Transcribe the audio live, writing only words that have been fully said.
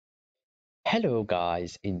Hello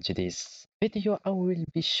guys, in today's video I will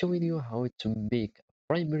be showing you how to make a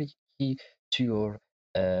primary key to your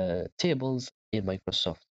tables in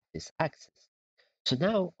Microsoft Office Access. So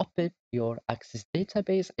now open your Access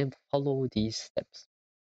database and follow these steps.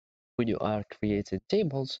 When you are creating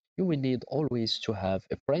tables, you will need always to have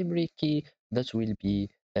a primary key that will be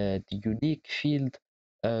the unique field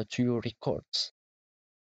to your records.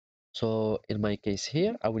 So in my case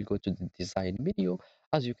here, I will go to the design menu.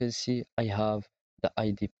 As you can see, I have the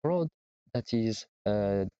ID prod that is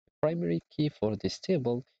the primary key for this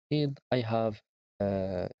table, and I have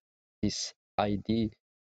uh, this ID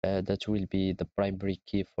that will be the primary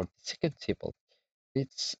key for the second table.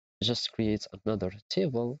 Let's just create another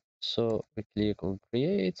table. So we click on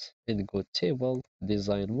create and go table,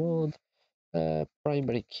 design mode,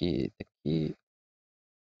 primary key, the key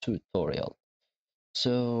tutorial.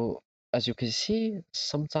 So as you can see,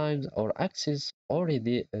 sometimes our access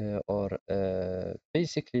already or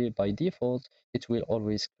basically by default, it will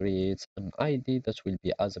always create an ID that will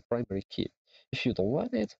be as a primary key. If you don't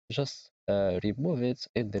want it, just remove it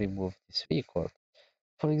and remove this record.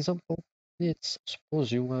 For example, let's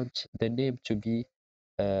suppose you want the name to be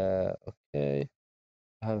okay,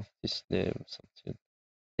 have this name something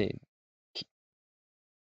name.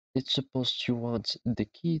 It's supposed you want the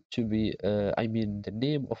key to be, I mean, the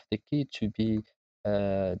name of the key to be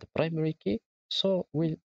the primary key. So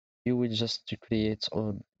you will just create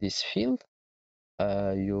on this field,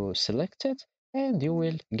 you select it, and you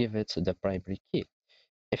will give it the primary key.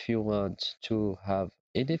 If you want to have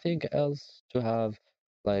anything else to have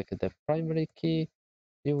like the primary key,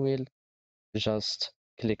 you will just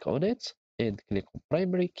click on it and click on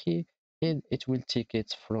primary key, and it will take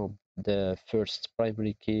it from the first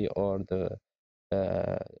primary key or the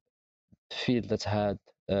uh, field that had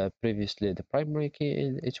previously the primary key,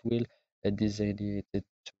 and it will designate it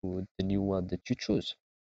to the new one that you choose.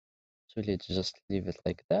 So let's just leave it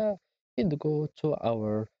like that and go to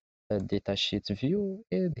our datasheet view,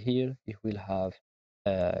 and here you will have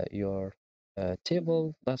your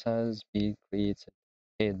table that has been created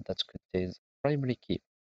and that contains primary key.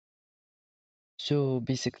 So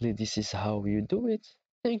basically this is how you do it.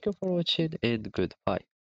 Thank you for watching and goodbye.